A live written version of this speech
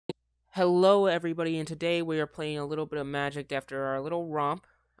Hello, everybody, and today we are playing a little bit of Magic after our little romp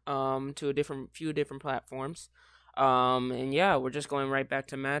to a few different platforms. And yeah, we're just going right back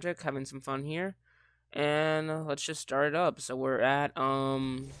to Magic, having some fun here, and let's just start it up. So we're at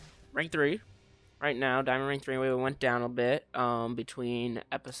rank 3 right now, Diamond rank 3. We went down a bit between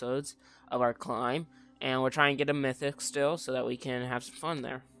episodes of our climb, and we're trying to get a Mythic still so that we can have some fun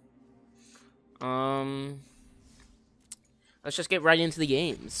there. Um, let's just get right into the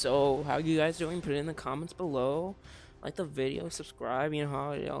game. So, how you guys doing? Put it in the comments below. Like the video, subscribe, you know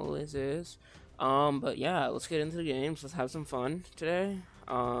how it always is. But yeah, let's get into the games. Let's have some fun today.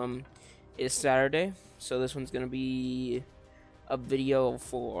 It's Saturday, so this one's gonna be a video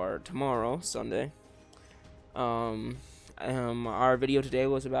for tomorrow, Sunday. Our video today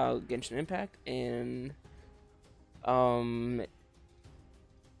was about Genshin Impact, and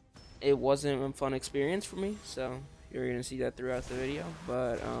it wasn't a fun experience for me, so you're gonna see that throughout the video.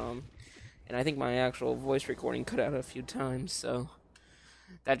 But and I think my actual voice recording cut out a few times, so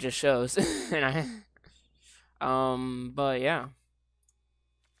that just shows. But yeah,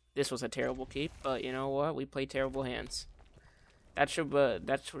 this was a terrible keep. But you know what? We play terrible hands. That should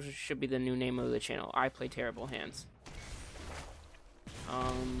be the new name of the channel. I play terrible hands.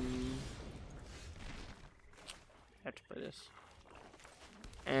 I have to play this.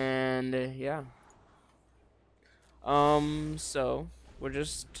 And yeah. So we're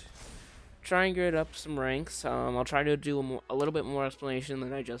just trying to get up some ranks. I'll try to do a little bit more explanation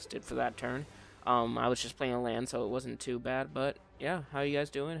than I just did for that turn. I was just playing a land, so it wasn't too bad. But yeah, how are you guys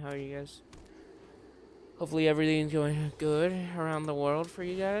doing? How are you guys? Hopefully everything's going good around the world for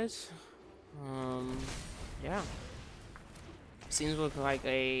you guys. Yeah. Seems look like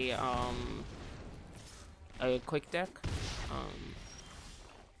a quick deck.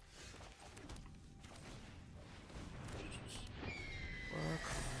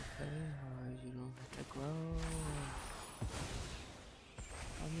 You don't have to grow.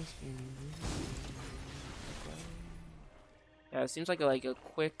 Yeah, it seems like a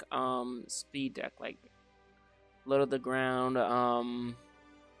quick speed deck, like low to the ground, a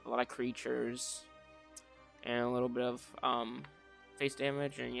lot of creatures, and a little bit of face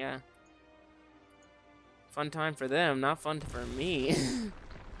damage, and yeah, fun time for them, not fun for me.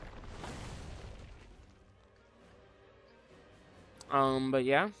 But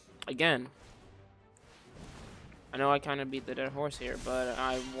yeah, again, I know I kind of beat the dead horse here, but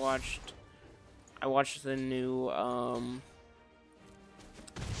I watched the new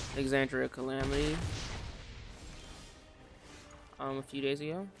Exandria Calamity a few days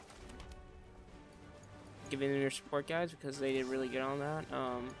ago. Giving them your support, guys, because they did really good on that.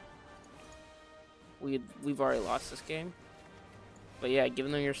 We've already lost this game, but yeah,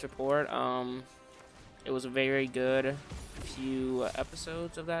 giving them your support. It was a very good few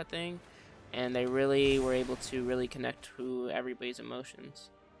episodes of that thing, and they really were able to really connect to everybody's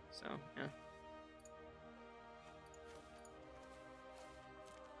emotions. So yeah.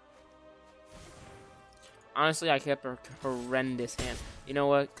 Honestly, I kept a horrendous hand. You know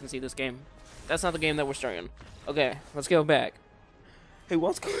what? Concede this game. That's not the game that we're starting. Okay, let's go back. Hey,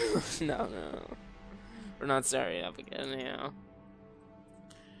 what's going on? No. We're not starting up again, you know.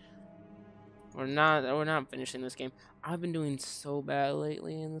 We're not finishing this game. I've been doing so bad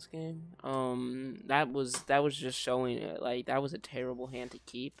lately in this game. That was just showing it. Like, that was a terrible hand to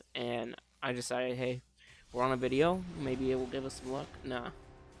keep, and I decided, hey, we're on a video. Maybe it will give us some luck. Nah.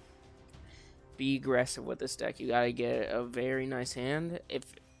 Be aggressive with this deck. You gotta get a very nice hand.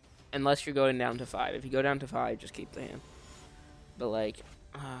 Unless you're going down to 5. If you go down to 5, just keep the hand. But like,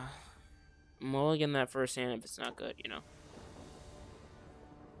 mulligan that first hand if it's not good, you know.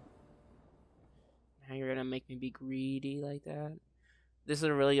 Now you're gonna make me be greedy like that. This is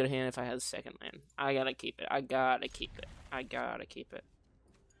a really good hand if I had a second land. I gotta keep it. I gotta keep it. I gotta keep it.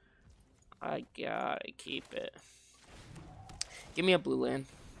 I gotta keep it. Give me a blue land.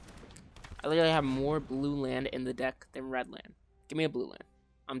 I literally have more blue land in the deck than red land. Give me a blue land.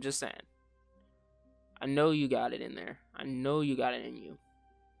 I'm just saying. I know you got it in there. I know you got it in you.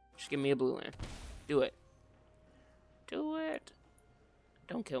 Just give me a blue land. Do it. Do it.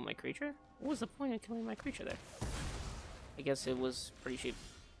 Don't kill my creature. What was the point of killing my creature there? I guess it was pretty cheap.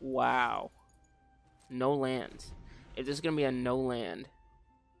 Wow. No lands. If this is going to be a no land,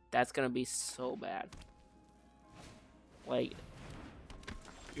 that's going to be so bad. Like,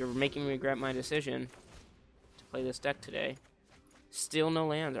 you're making me regret my decision to play this deck today. Still no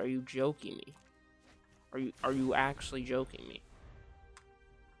lands. Are you joking me? Are you actually joking me?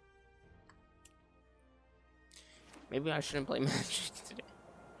 Maybe I shouldn't play Magic today.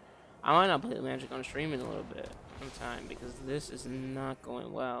 I might not play Magic on stream in a little bit sometime because this is not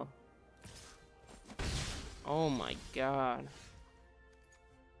going well. Oh my god.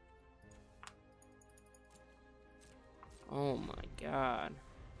 Oh my god.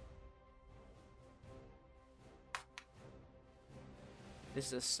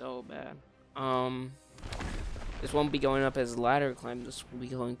 This is so bad. This won't be going up as ladder climb. This will be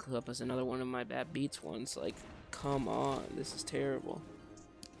going up as another one of my bad beats ones. Like, come on. This is terrible.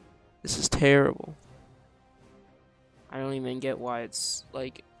 This is terrible. I don't even get why it's,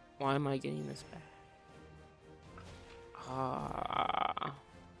 like, why am I getting this back? Ah.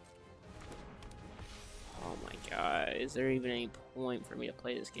 Oh my god. Is there even any point for me to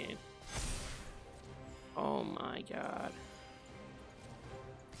play this game? Oh my god.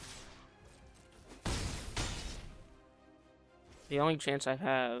 The only chance I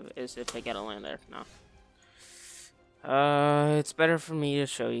have is if I get a land there. No. It's better for me to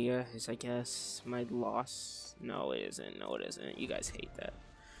show you guys, I guess. My loss. No, it isn't. No, it isn't. You guys hate that.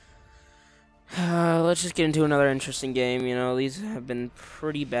 Let's just get into another interesting game. You know, these have been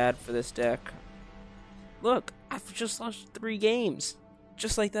pretty bad for this deck. Look, I've just lost 3 games.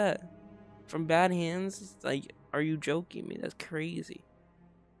 Just like that. From bad hands. Like, are you joking me? That's crazy.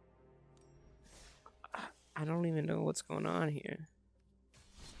 I don't even know what's going on here.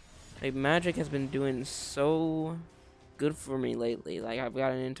 Like, Magic has been doing so good for me lately. Like, I've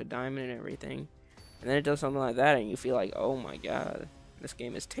gotten into Diamond and everything. And then it does something like that and you feel like, oh my god, this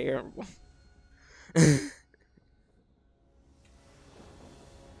game is terrible.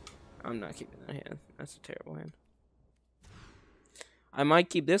 I'm not keeping that hand. That's a terrible hand. I might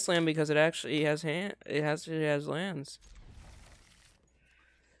keep this land because it actually has it has lands.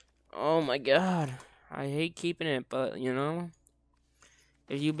 Oh my god. I hate keeping it, but you know,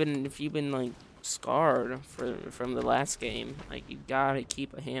 if you've been like scarred from the last game, like you gotta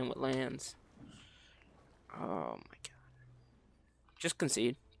keep a hand with lands. Oh my god. Just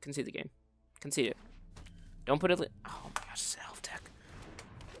concede. Concede the game. Concede it. Don't put it. Oh my gosh, self deck.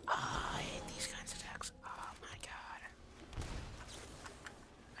 Oh, I hate these kinds of decks. Oh my god.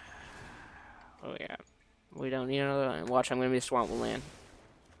 Oh yeah. We don't need another land. Watch, I'm gonna be swamped with land.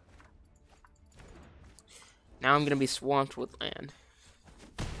 Now I'm gonna be swamped with land.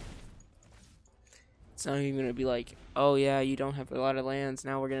 It's not even gonna be like, oh yeah, you don't have a lot of lands.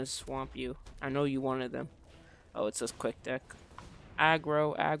 Now we're gonna swamp you. I know you wanted them. Oh, it says quick deck.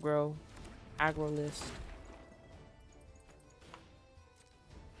 Aggro, aggro, aggro list.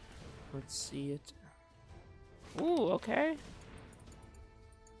 Let's see it. Ooh, okay.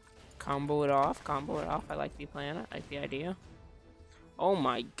 Combo it off, combo it off. I like the plan, I like the idea. Oh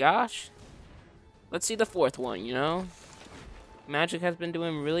my gosh. Let's see the 4th one, you know? Magic has been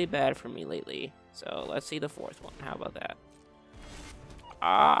doing really bad for me lately. So let's see the 4th one. How about that?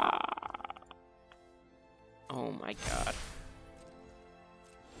 Ah. Oh my god.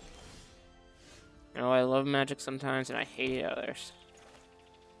 You know, I love Magic sometimes and I hate others.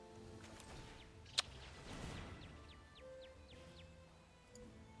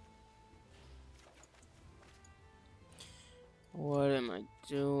 What am I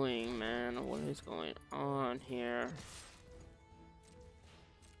doing, man? What is going on here?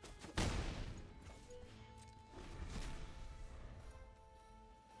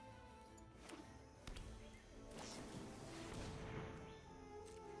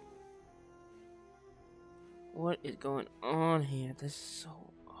 What is going on here? This is so...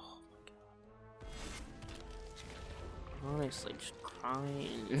 Oh my god. Honestly, just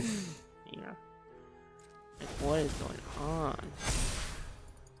crying. Yeah. Like, what is going on?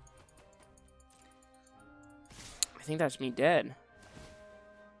 I think that's me dead.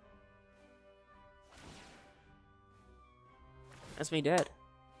 That's me dead.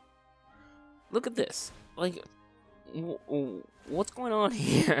 Look at this. Like, what's going on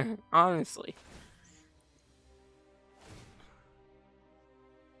here? Honestly.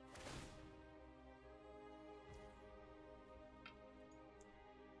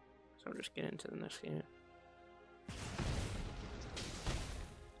 So I'll just get into the next game.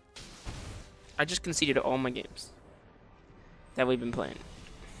 I just conceded all my games that we've been playing.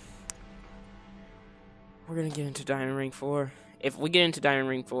 We're gonna get into Diamond Ring 4. If we get into Diamond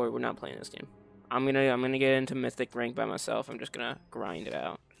Ring 4, we're not playing this game. I'm gonna get into Mythic Rank by myself. I'm just gonna grind it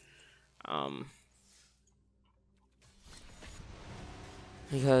out.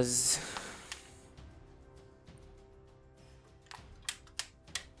 Because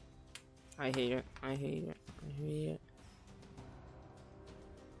I hate it. I hate it. I hate it.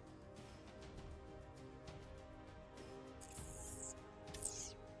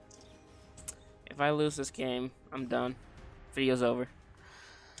 If I lose this game, I'm done. Video's over.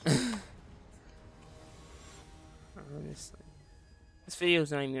 Honestly. This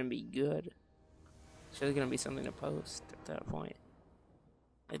video's not even gonna be good. It's just gonna be something to post at that point.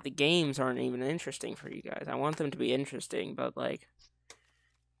 Like, the games aren't even interesting for you guys. I want them to be interesting, but like,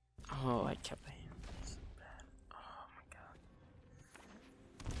 oh, I kept my hand so bad. Oh my god.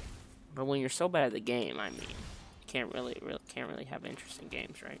 But when you're so bad at the game, I mean, you can't really have interesting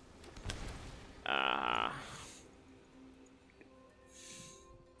games, right?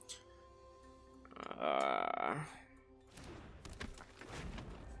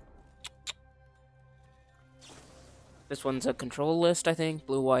 This one's a control list, I think.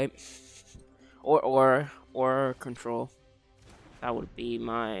 Blue, white, or control. That would be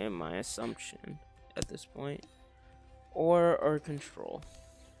my assumption at this point. Or control.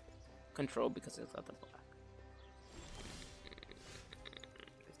 Control because it's not the black.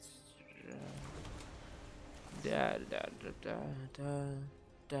 Da da da da da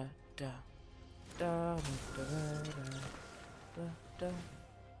da da da da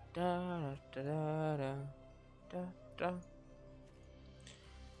da da da da.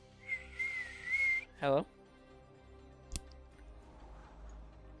 Hello?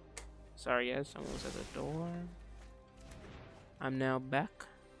 Sorry guys, someone was at the door. I'm now back.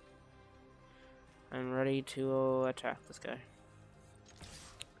 I'm ready to attack this guy.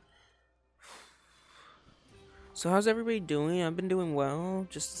 So how's everybody doing? I've been doing well.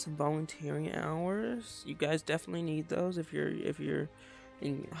 Just some volunteering hours. You guys definitely need those if you're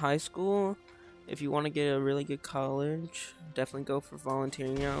in high school. If you want to get a really good college, definitely go for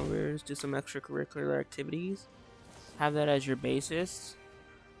volunteering hours. Do some extracurricular activities. Have that as your basis.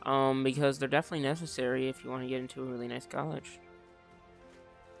 Because they're definitely necessary if you want to get into a really nice college.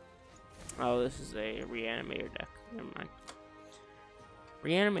 Oh, this is a reanimator deck. Never mind.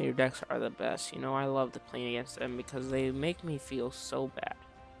 Reanimator decks are the best. You know, I love playing against them because they make me feel so bad.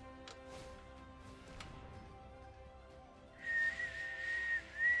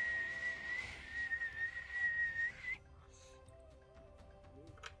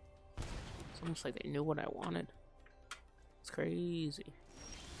 It's almost like they knew what I wanted. It's crazy.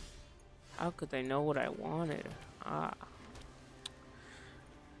 How could they know what I wanted? Ah.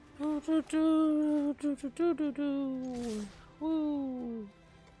 Woo.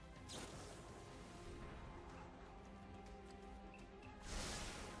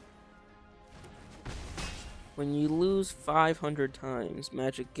 When you lose 500 times,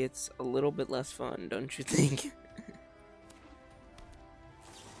 Magic gets a little bit less fun, don't you think?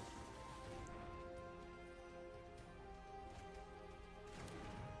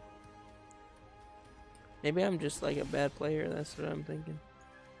 Maybe I'm just like a bad player, that's what I'm thinking.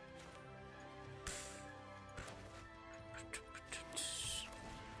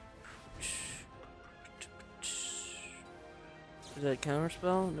 Is that a counter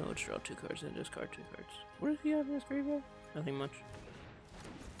spell? No, it's draw 2 cards and discard 2 cards. What does he have in his graveyard? Nothing much.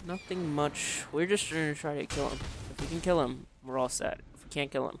 Nothing much. We're just gonna try to kill him. If we can kill him, we're all set. If we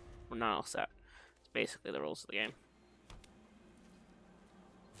can't kill him, we're not all set. It's basically the rules of the game.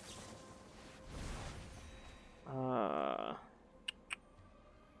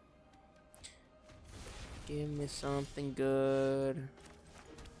 Give me something good.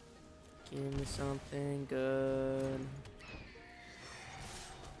 Give me something good.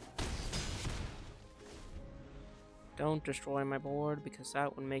 Don't destroy my board because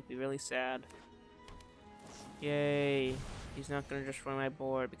that would make me really sad. Yay. He's not gonna destroy my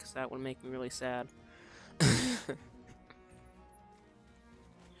board because that would make me really sad.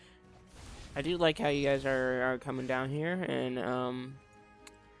 I do like how you guys are coming down here and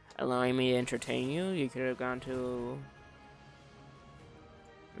allowing me to entertain you. You could have gone to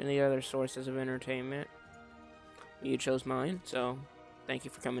many other sources of entertainment. You chose mine, so thank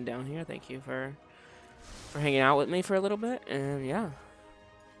you for coming down here. Thank you for hanging out with me for a little bit, and yeah.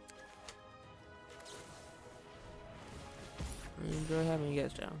 I enjoy having you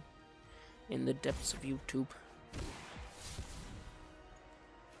guys down in the depths of YouTube.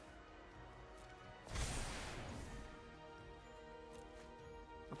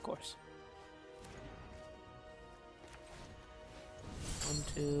 Of course. 1,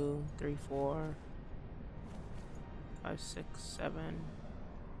 2, 3, 4, 5, 6, 7.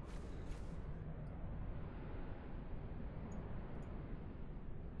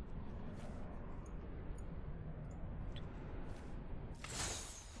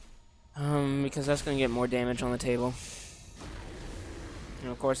 Because that's gonna get more damage on the table.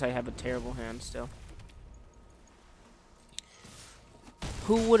 And of course I have a terrible hand still.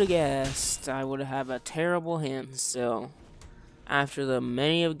 Who would have guessed I would have a terrible hand still? After the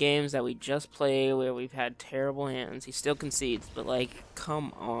many of games that we just played where we've had terrible hands, he still concedes, but like,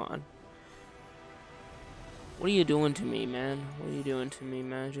 come on. What are you doing to me, man? What are you doing to me,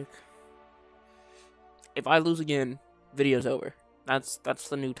 Magic? if I lose again, video's over. That's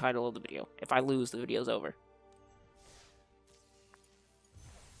the new title of the video. If I lose, the video's over.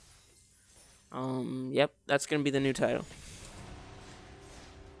 Yep, that's gonna be the new title.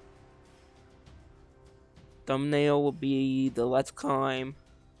 Thumbnail will be the Let's Climb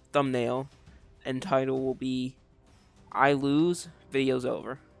thumbnail, and title will be I lose, video's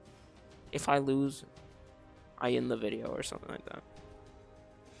over. If I lose, I end the video or something like that.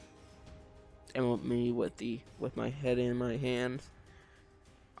 And with me with my head in my hand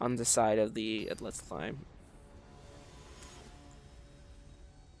on the side of the Let's Climb.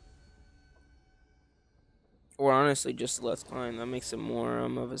 Or honestly, just Let's Climb. That makes it more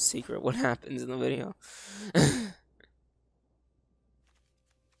of a secret what happens in the video.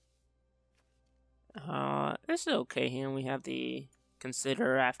 This is okay here. We have the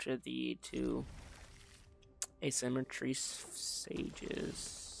consider after the 2 asymmetry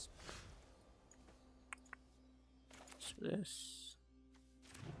sages. So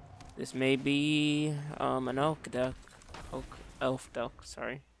this may be an elf deck. Elf deck.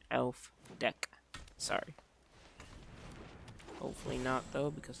 Sorry. Hopefully not though,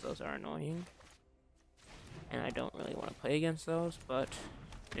 because those are annoying. And I don't really want to play against those, but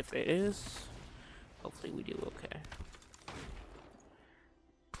if it is, hopefully we do okay.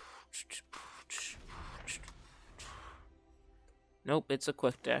 Nope, it's a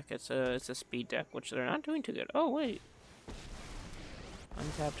quick deck. It's a speed deck, which they're not doing too good. Oh wait.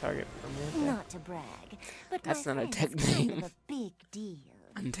 Untap target permanent deck. Not to brag, but that's not a deck name. A big deal.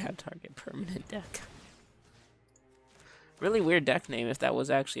 Untap target permanent deck. Really weird deck name if that was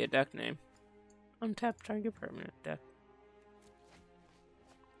actually a deck name. Untap target permanent deck.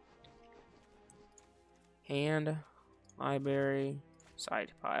 Hand, library,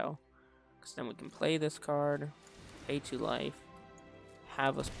 side pile. Because then we can play this card, pay 2 life,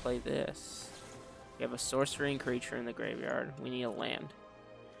 have us play this. We have a sorcery and creature in the graveyard. We need a land.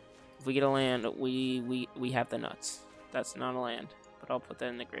 If we get a land, we have the nuts. That's not a land, but I'll put that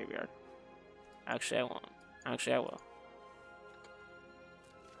in the graveyard. Actually, I won't. Actually, I will.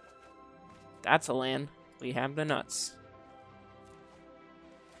 That's a land. We have the nuts.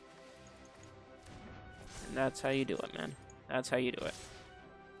 And that's how you do it, man. That's how you do it.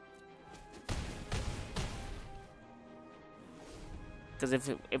 Because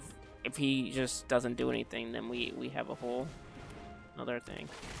if he just doesn't do anything, then we have a whole other thing.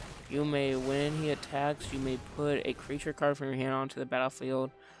 You may, when he attacks, you may put a creature card from your hand onto the battlefield,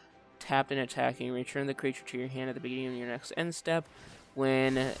 tapped and attacking. Return the creature to your hand at the beginning of your next end step.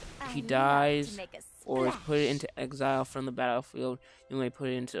 When he dies or is put into exile from the battlefield, you may put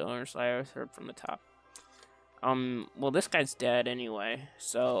it into owner's library from the top. Well, this guy's dead anyway,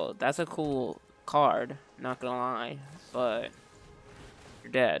 so that's a cool card, not gonna lie, but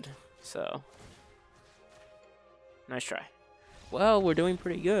you're dead, so nice try. Well, we're doing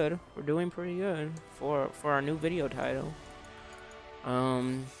pretty good. We're doing pretty good for our new video title.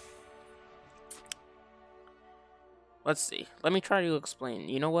 Let's see. Let me try to explain.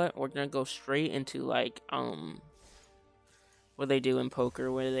 You know what? We're gonna go straight into like what they do in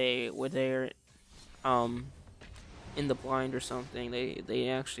poker, where they're in the blind or something. They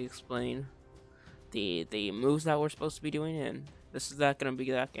actually explain the moves that we're supposed to be doing, and this is gonna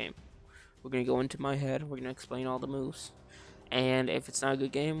be that game. We're gonna go into my head. We're gonna explain all the moves, and if it's not a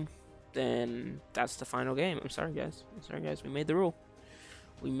good game, then that's the final game. I'm sorry, guys. I'm sorry, guys. We made the rule.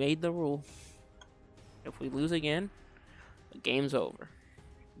 We made the rule. If we lose again, the game's over.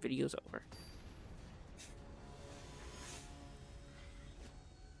 Video's over.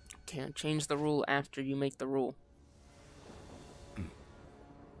 Can't change the rule after you make the rule.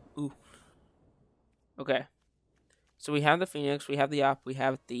 Ooh. Okay. So we have the Phoenix, we have the Op, we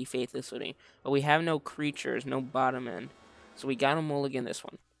have the Faithless Looting, but we have no creatures, no bottom end. So we gotta mulligan this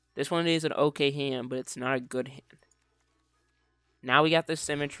one. This one is an okay hand, but it's not a good hand. Now we got the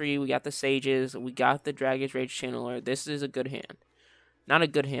Symmetry, we got the Sages, we got the Dragon's Rage Channeler. This is a good hand. Not a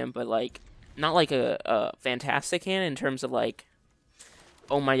good hand, but like, not like a fantastic hand in terms of like,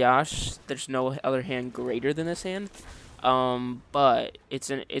 oh my gosh, there's no other hand greater than this hand. But it's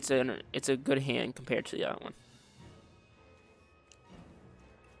a good hand compared to the other one.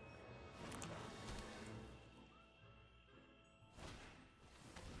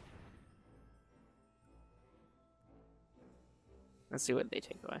 Let's see what they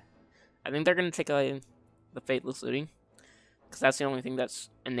take away. I think they're going to take away the Faithless Looting, because that's the only thing that's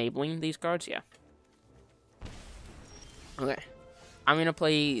enabling these cards, yeah. Okay. I'm going to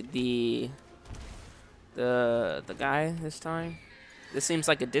play the guy this time. This seems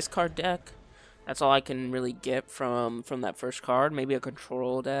like a discard deck. That's all I can really get from that first card. Maybe a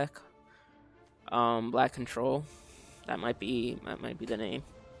control deck. Black Control. That might be the name.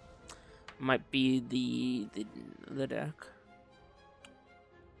 Might be the deck.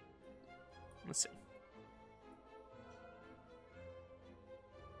 Let's see.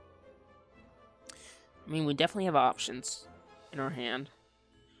 I mean, we definitely have options in our hand.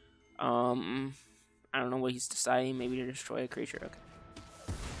 I don't know what he's deciding. Maybe to destroy a creature. Okay.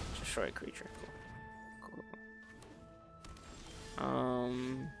 Destroy a creature.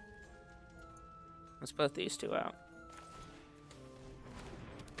 Cool. Let's put these two out.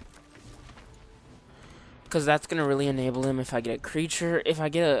 Because that's gonna really enable him if I get a creature. If I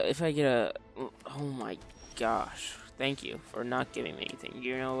get a oh my gosh. Thank you for not giving me anything.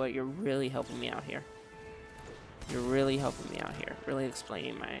 You know what? You're really helping me out here. You're really helping me out here. Really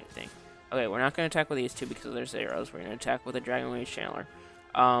explaining my thing. Okay, we're not going to attack with these two because they're zeros. We're going to attack with a Dragon Wave Channeler.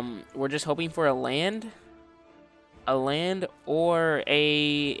 We're just hoping for a land or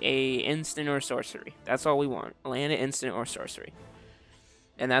a instant or sorcery. That's all we want. A land, an instant, or sorcery.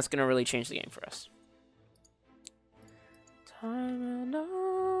 And that's going to really change the game for us. Time and I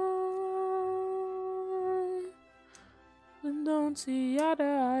don't see eye to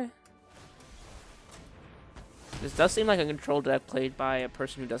eye. This does seem like a control deck played by a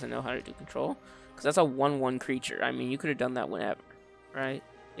person who doesn't know how to do control. Because that's a 1/1 creature. I mean, you could have done that whenever, right?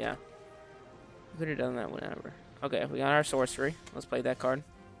 Yeah. You could have done that whenever. Okay, we got our sorcery. Let's play that card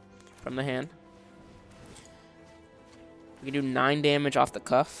from the hand. We can do 9 damage off the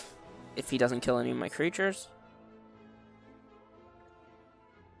cuff if he doesn't kill any of my creatures.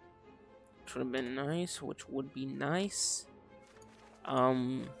 Which would have been nice. Which would be nice.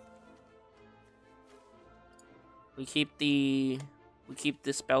 We keep the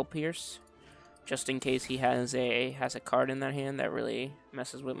Spell Pierce, just in case he has a card in that hand that really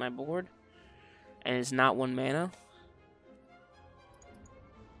messes with my board, and it's not 1 mana.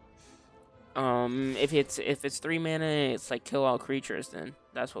 If it's 3 mana, it's like kill all creatures. Then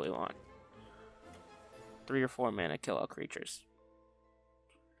that's what we want. 3 or 4 mana, kill all creatures.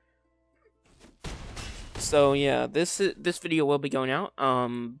 So yeah, this video will be going out.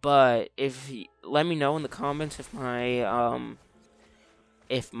 But let me know in the comments if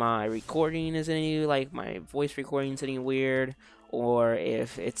my recording is any, like my voice recording is any weird, or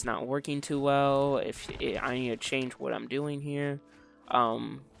if it's not working too well. If I need to change what I'm doing here,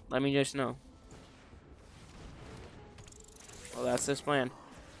 let me just know. Well, that's this plan.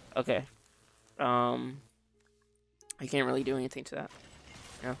 Okay. I can't really do anything to that.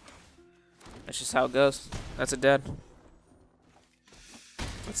 Yeah. That's just how it goes. That's a dead.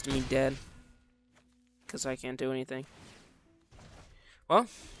 That's me dead. Because I can't do anything. Well,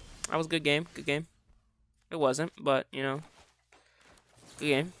 that was a good game. Good game. It wasn't, but, you know. Good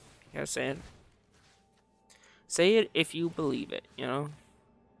game. You gotta say it. Say it if you believe it, you know.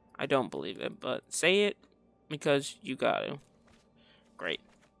 I don't believe it, but say it because you gotta. Great.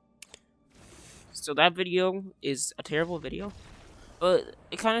 So that video is a terrible video. But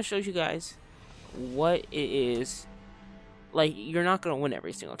it kind of shows you guys what it is. Like, you're not going to win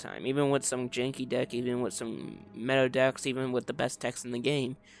every single time. Even with some janky deck, even with some meta decks, even with the best decks in the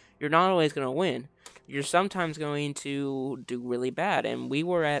game, you're not always going to win. You're sometimes going to do really bad. And we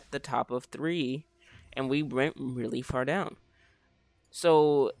were at the top of 3, and we went really far down.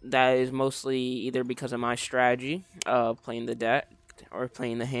 So that is mostly either because of my strategy of playing the deck or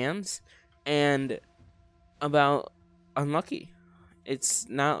playing the hands, and about unlucky. It's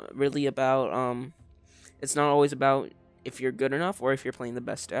not really about, it's not always about if you're good enough or if you're playing the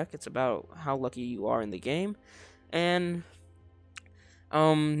best deck. It's about how lucky you are in the game and,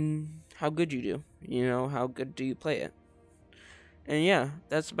 how good you do. You know, how good do you play it. And yeah,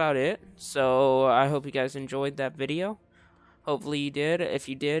 that's about it. So I hope you guys enjoyed that video. Hopefully you did. If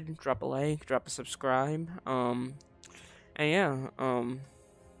you did, drop a like, drop a subscribe. And yeah, I'll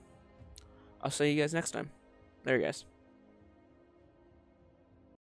see you guys next time. There you guys.